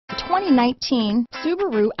2019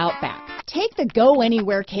 Subaru Outback. Take the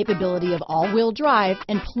go-anywhere capability of all-wheel drive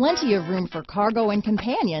and plenty of room for cargo and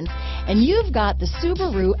companions, and you've got the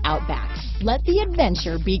Subaru Outback. Let the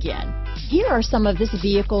adventure begin. Here are some of this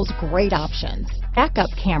vehicle's great options: backup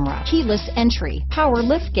camera, keyless entry, power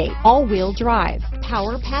liftgate, all-wheel drive,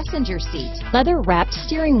 power passenger seat, leather-wrapped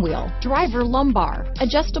steering wheel, driver lumbar,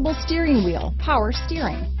 adjustable steering wheel, power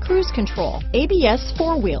steering, cruise control, ABS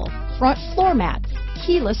four-wheel, front floor mats,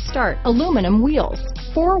 keyless start, aluminum wheels,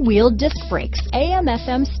 four-wheel disc brakes,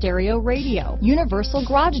 AM/FM stereo radio, universal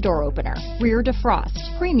garage door opener, rear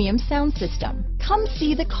defrost, premium sound system. Come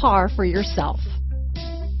see the car for yourself.